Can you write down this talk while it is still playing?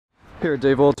Here at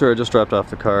Dave Walter, I just dropped off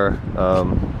the car,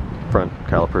 front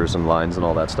calipers and lines and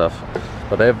all that stuff.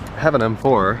 But they have an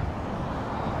M4.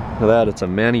 Look at that, it's a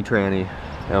Manny-Tranny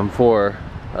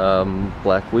M4.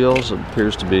 Black wheels, it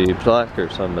appears to be black or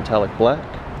some metallic black.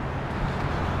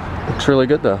 Looks really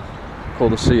good though. Cool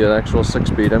to see an actual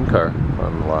 6-speed M car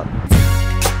on the lot.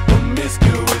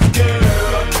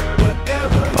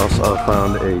 Also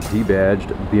found a D-badged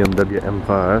BMW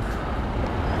M5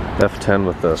 F10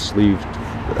 with a sleeved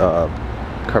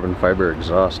carbon fiber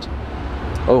exhaust.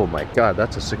 Oh my god,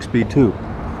 that's a 6-speed too.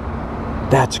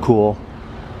 That's cool.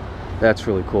 That's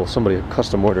really cool. Somebody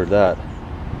custom ordered that.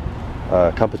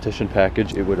 Competition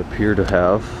package. It would appear to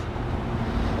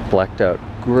have blacked out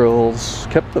grills.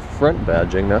 Kept the front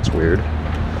badging. That's weird.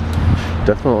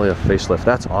 Definitely a facelift.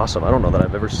 That's awesome. I don't know that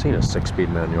I've ever seen a 6-speed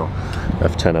manual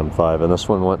F10 M5, and this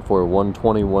one went for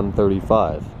 $120,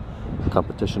 $135.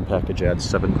 Competition package adds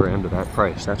 $7 grand to that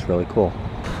price. That's really cool.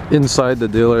 Inside the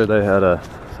dealer, they had a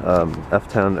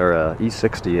F10 or a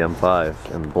E60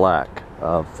 M5 in black.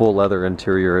 Full leather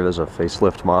interior. It is a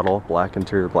facelift model. Black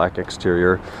interior, black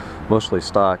exterior, mostly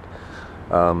stock.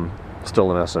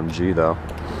 Still an SMG though.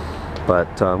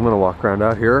 But I'm gonna walk around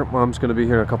out here. Mom's gonna be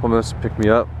here in a couple minutes to pick me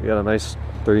up. We got a nice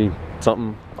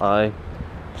 30-something I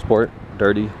Sport,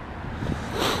 dirty.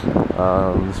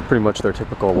 It's pretty much their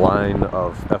typical line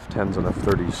of F10s and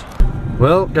F30s.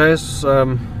 Well, guys,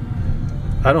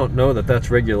 I don't know that that's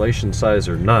regulation size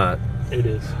or not. It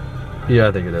is. Yeah,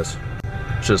 I think it is.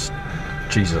 Just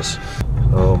Jesus.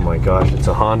 Oh my gosh, it's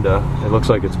a Honda. It looks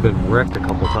like it's been wrecked a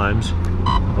couple times.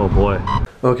 Oh boy.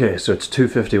 Okay, so it's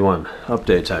 2:51,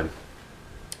 update time.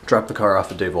 Dropped the car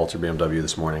off at Dave Walter BMW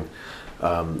this morning.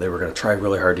 They were going to try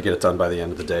really hard to get it done by the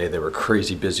end of the day. They were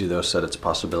crazy busy though, said it's a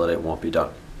possibility it won't be done.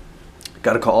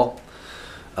 Got a call.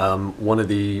 One of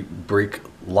the brake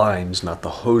lines, not the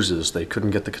hoses, they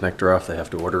couldn't get the connector off. They have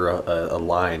to order a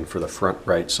line for the front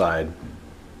right side,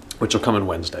 which will come in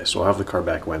Wednesday. So I'll have the car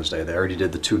back Wednesday. They already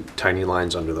did the 2 tiny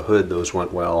lines under the hood. Those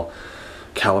went well.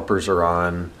 Calipers are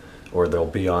on, or they'll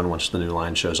be on once the new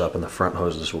line shows up, and the front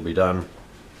hoses will be done.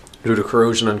 Due to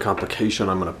corrosion and complication,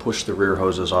 I'm going to push the rear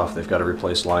hoses off. They've got to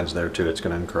replace lines there too. It's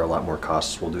going to incur a lot more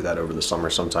costs. We'll do that over the summer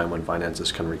sometime when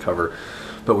finances can recover.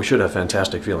 But we should have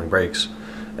fantastic feeling brakes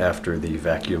after the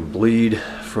vacuum bleed,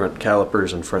 front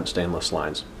calipers, and front stainless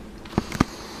lines.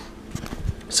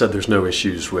 Said there's no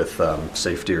issues with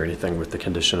safety or anything with the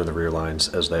condition of the rear lines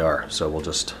as they are, so we'll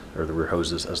just, or the rear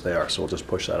hoses as they are, so we'll just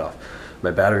push that off.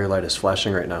 My battery light is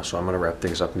flashing right now, so I'm going to wrap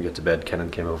things up and get to bed.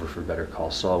 Kenan came over for Better Call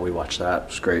Saul. We watched that. It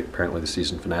was great. Apparently the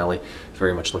season finale.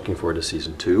 Very much looking forward to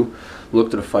season 2.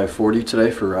 Looked at a 540 today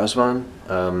for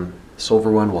Razvan.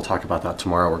 Silver one. We'll talk about that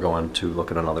tomorrow. We're going to look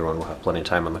at another one. We'll have plenty of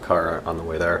time on the car on the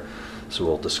way there. So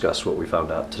we'll discuss what we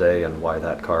found out today and why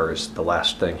that car is the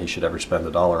last thing he should ever spend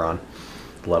 $1 on,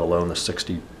 let alone the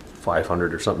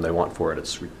 $6,500 or something they want for it.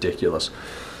 It's ridiculous.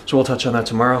 So we'll touch on that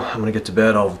tomorrow. I'm going to get to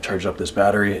bed. I'll charge up this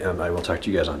battery, and I will talk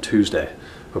to you guys on Tuesday.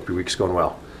 Hope your week's going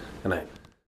well. Good night.